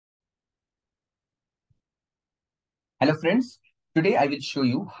Hello friends, today I will show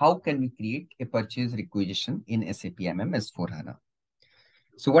you how can we create a purchase requisition in SAP MM S/4HANA.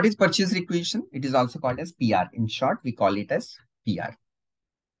 So what is purchase requisition? It is also called as PR. In short, we call it as PR.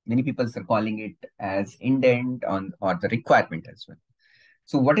 Many people are calling it as indent on or the requirement as well.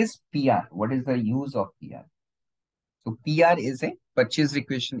 So what is PR? What is the use of PR? So PR is a purchase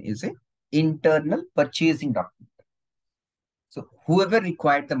requisition is a internal purchasing document. So whoever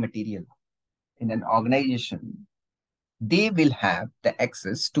required the material in an organization, they will have the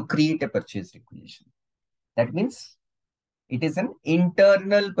access to create a purchase requisition. That means it is an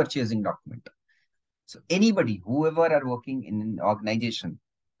internal purchasing document. So anybody, whoever are working in an organization,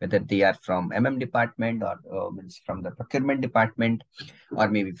 whether they are from MM department or means from the procurement department, or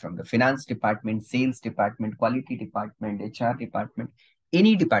maybe from the finance department, sales department, quality department, HR department,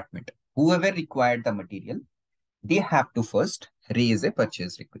 any department, whoever required the material, they have to first raise a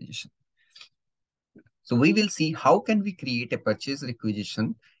purchase requisition. So we will see how can we create a purchase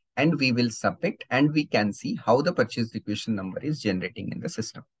requisition and we will submit and we can see how the purchase requisition number is generating in the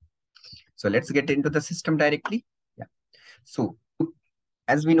system. So let's get into the system directly. Yeah. So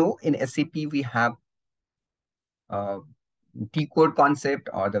as we know in SAP, we have T code concept,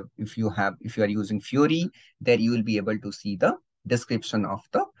 or if you are using Fiori, there you will be able to see the description of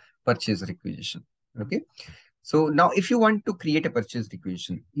the purchase requisition. Okay. So now if you want to create a purchase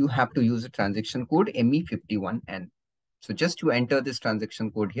requisition, you have to use a transaction code ME51N. So just you enter this transaction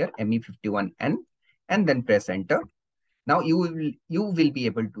code here, ME51N, and then press enter. Now you will be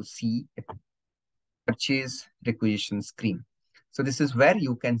able to see a purchase requisition screen. So this is where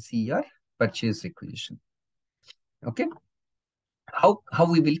you can see your purchase requisition. Okay. How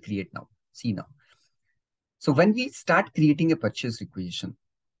we will create now? See now. So when we start creating a purchase requisition,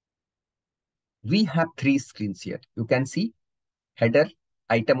 we have three screens here. You can see header,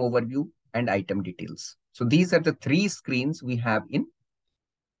 item overview, and item details. So these are the three screens we have in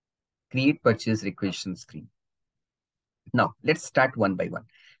create purchase requisition screen. Now let's start one by one.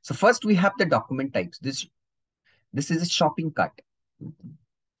 So first we have the document types. This is a shopping cart.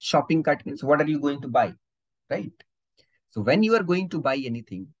 Shopping cart means what are you going to buy, right? So when you are going to buy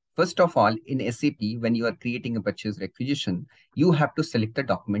anything, first of all, in SAP, when you are creating a purchase requisition, you have to select the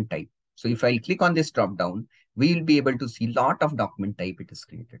document type. So if I click on this drop down, we will be able to see a lot of document type it is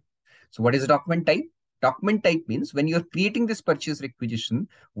created. So what is document type? Document type means when you are creating this purchase requisition,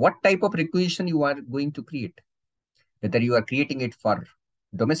 what type of requisition you are going to create. Whether you are creating it for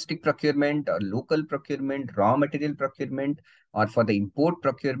domestic procurement or local procurement, raw material procurement, or for the import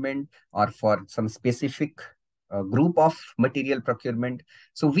procurement, or for some specific group of material procurement.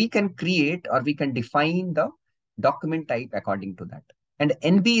 So we can create or we can define the document type according to that. And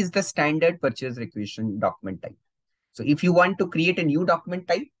NB is the standard purchase requisition document type. So if you want to create a new document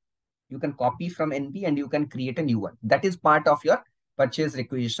type, you can copy from NB and you can create a new one. That is part of your purchase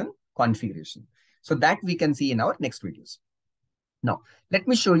requisition configuration. So that we can see in our next videos. Now, let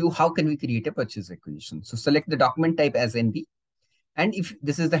me show you how can we create a purchase requisition. So select the document type as NB. And if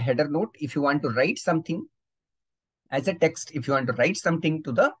this is the header note, if you want to write something as a text, if you want to write something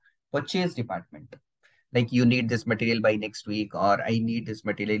to the purchase department, like you need this material by next week, or I need this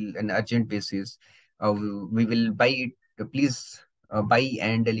material on an urgent basis, we will buy it, please buy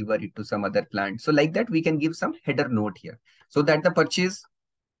and deliver it to some other plant. So like that, we can give some header note here so that the purchase,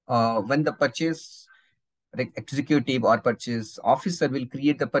 when the purchase executive or purchase officer will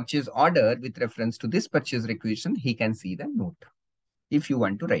create the purchase order with reference to this purchase requisition, he can see the note. If you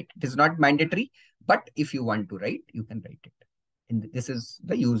want to write, it is not mandatory, but if you want to write, you can write it. And this is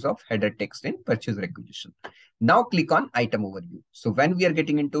the use of header text in purchase requisition. Now click on item overview. So when we are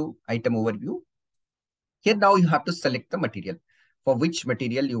getting into item overview, here now you have to select the material. For which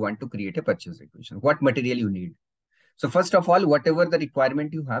material you want to create a purchase requisition, what material you need. So first of all, whatever the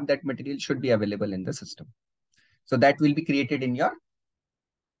requirement you have, that material should be available in the system. So that will be created in your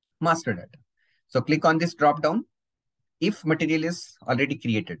master data. So click on this drop down. If material is already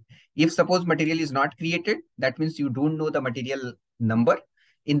created, if suppose material is not created, that means you don't know the material number.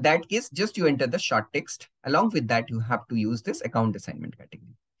 In that case, just you enter the short text. Along with that, you have to use this account assignment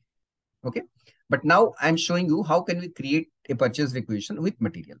category. Okay. But now I'm showing you how can we create a purchase requisition with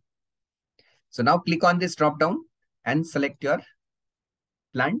material. So now click on this drop down and select your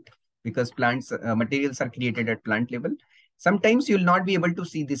plant, because plants materials are created at plant level. Sometimes you will not be able to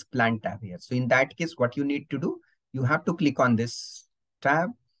see this plant tab here. So in that case, what you need to do, you have to click on this tab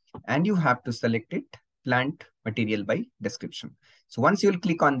and you have to select it, plant material by description. So once you will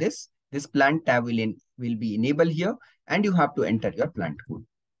click on this plant tab will be enabled here, and you have to enter your plant code.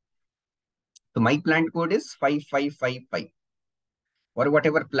 So my plant code is 5555 or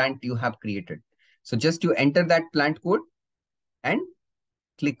whatever plant you have created. So just you enter that plant code and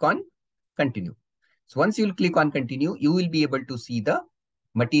click on continue. So once you will click on continue, you will be able to see the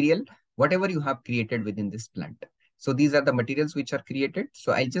material, whatever you have created within this plant. So these are the materials which are created.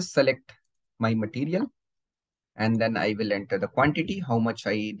 So I'll just select my material and then I will enter the quantity, how much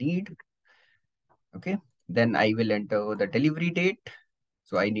I need. Okay. Then I will enter the delivery date.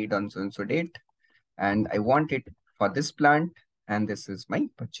 So I need on so and so date, and I want it for this plant. And this is my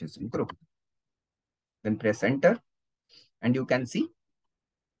purchasing group. Then press enter and you can see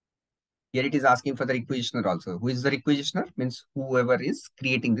here it is asking for the requisitioner also. Who is the requisitioner? Means whoever is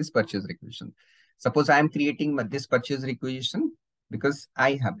creating this purchase requisition. Suppose I am creating this purchase requisition because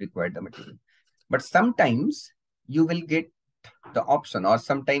I have required the material. But sometimes you will get the option, or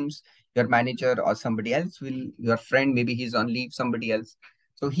sometimes your manager or somebody else will, your friend, maybe he's on leave, somebody else.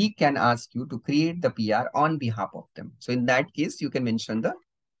 So he can ask you to create the PR on behalf of them. So in that case, you can mention the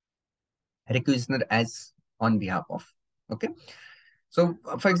requisitioner as on behalf of. Okay. So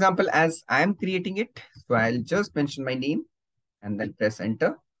for example, as I am creating it, so I'll just mention my name and then press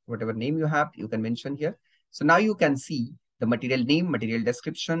enter. Whatever name you have, you can mention here. So now you can see the material name, material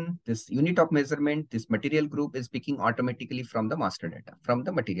description, this unit of measurement, this material group is picking automatically from the master data, from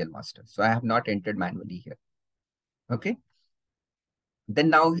the material master. So I have not entered manually here. Okay. Then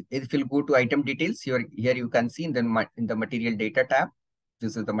now if you'll go to item details, here you can see in the material data tab,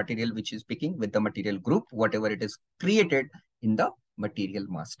 this is the material which is picking with the material group, whatever it is created in the material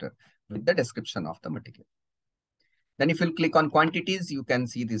master with the description of the material. Then if you click on quantities, you can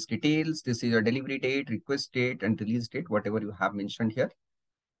see these details. This is your delivery date, request date, and release date, whatever you have mentioned here.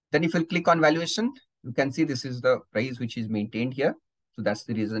 Then if you click on valuation, you can see this is the price which is maintained here. So that's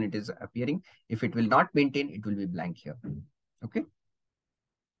the reason it is appearing. If it will not maintain, it will be blank here. Okay.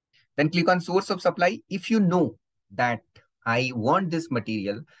 Then click on source of supply. If you know that I want this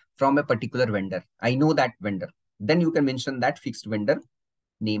material from a particular vendor, I know that vendor, then you can mention that fixed vendor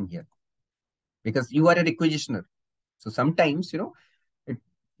name here because you are a requisitioner. So sometimes,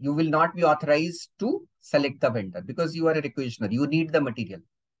 you will not be authorized to select the vendor because you are a requisitioner. You need the material.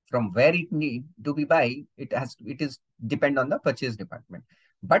 From where it need to be buy, it is depend on the purchase department.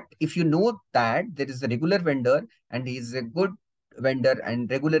 But if you know that there is a regular vendor and he is a good vendor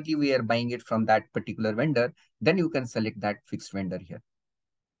and regularly we are buying it from that particular vendor, then you can select that fixed vendor here.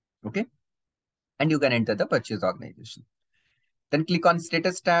 Okay. And you can enter the purchase organization. Then click on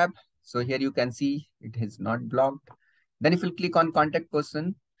status tab. So here you can see it is not blocked. Then if you click on contact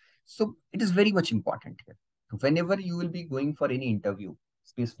person, so it is very much important here. Whenever you will be going for any interview,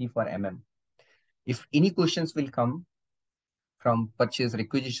 especially for MM, if any questions will come from purchase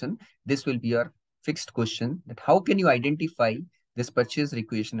requisition, this will be your fixed question that how can you identify this purchase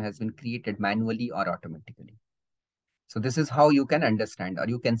requisition has been created manually or automatically. So this is how you can understand or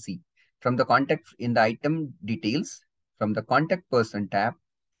you can see from the contact in the item details, from the contact person tab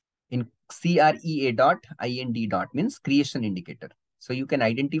in CREA.IND means creation indicator. So you can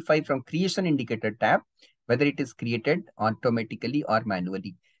identify from creation indicator tab whether it is created automatically or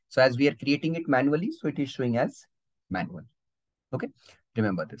manually. So as we are creating it manually, so it is showing as manual. Okay,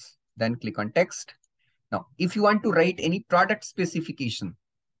 remember this. Then click on text. Now, if you want to write any product specification,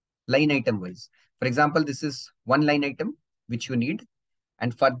 line item wise, for example, this is one line item which you need.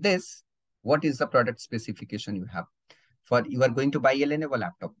 And for this, what is the product specification you have? For you are going to buy a Lenovo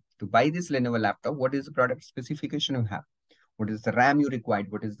laptop. To buy this Lenovo laptop, what is the product specification you have? What is the RAM you required?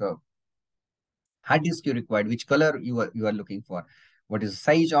 What is the hard disk you required? Which color you are looking for? What is the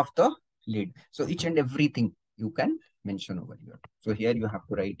size of the lid? So each and everything you can mention over here. So here you have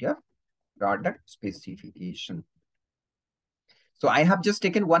to write your product specification. So I have just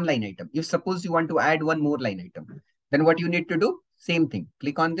taken one line item. If suppose you want to add one more line item, then what you need to do? Same thing.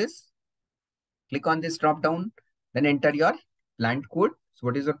 Click on this drop down, then enter your plant code. So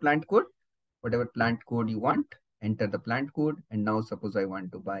what is your plant code? Whatever plant code you want, enter the plant code. And now suppose I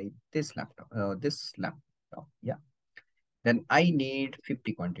want to buy this laptop, yeah. Then I need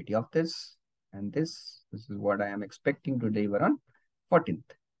 50 quantity of this. And this is what I am expecting to deliver on 14th.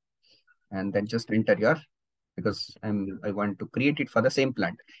 And then just enter your, because I want to create it for the same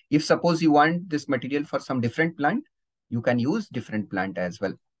plant. If suppose you want this material for some different plant, you can use different plant as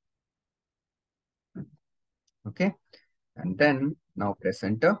well. Okay. And then now press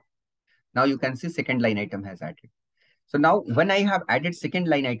enter. Now you can see second line item has added. So now when I have added second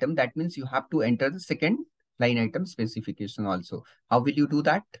line item, that means you have to enter the second line item specification also. How will you do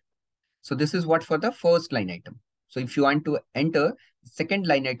that? So this is what for the first line item. So if you want to enter second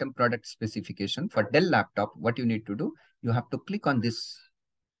line item product specification for Dell laptop, what you need to do, you have to click on this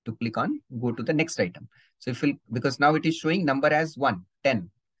to go to the next item. So if you, because now it is showing number as 10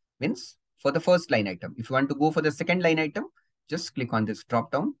 means for the first line item. If you want to go for the second line item, just click on this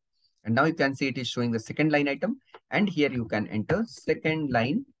drop down. And now you can see it is showing the second line item. And here you can enter second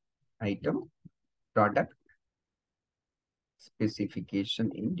line item product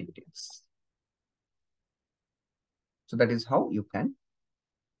specification in details. So that is how you can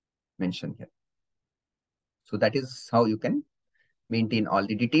mention here. So that is how you can maintain all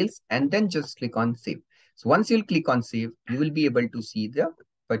the details, and then just click on save. So once you'll click on save, you will be able to see the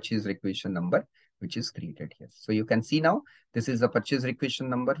purchase requisition number, which is created here. So you can see now, this is the purchase requisition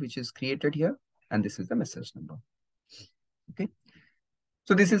number, which is created here, and this is the message number. Okay.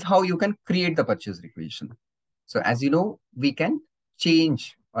 So this is how you can create the purchase requisition. So as you know, we can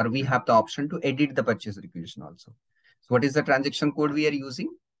change, or we have the option to edit the purchase requisition also. So what is the transaction code we are using?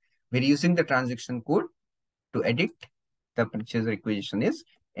 We're using the transaction code to edit the purchase requisition is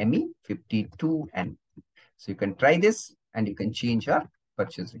ME52N. So you can try this and you can change your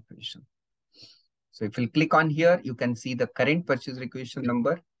purchase requisition. So if you click on here, you can see the current purchase requisition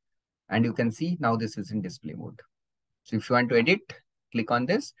number, and you can see now this is in display mode. So if you want to edit, click on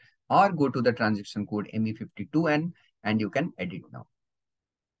this or go to the transaction code ME52N and you can edit now.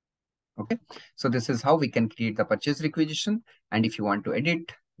 Okay. So this is how we can create the purchase requisition. And if you want to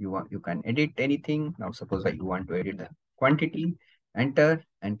edit, you can edit anything. Now suppose that you want to edit the quantity, enter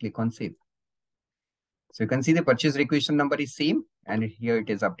and click on save. So you can see the purchase requisition number is same, and here it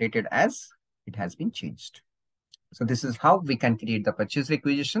is updated as it has been changed. So this is how we can create the purchase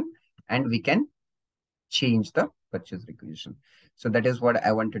requisition, and we can change the purchase requisition. So that is what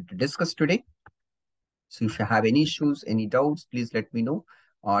I wanted to discuss today. So if you have any issues, any doubts, please let me know,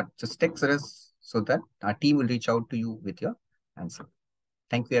 or just text us so that our team will reach out to you with your answer.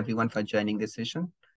 Thank you everyone for joining this session.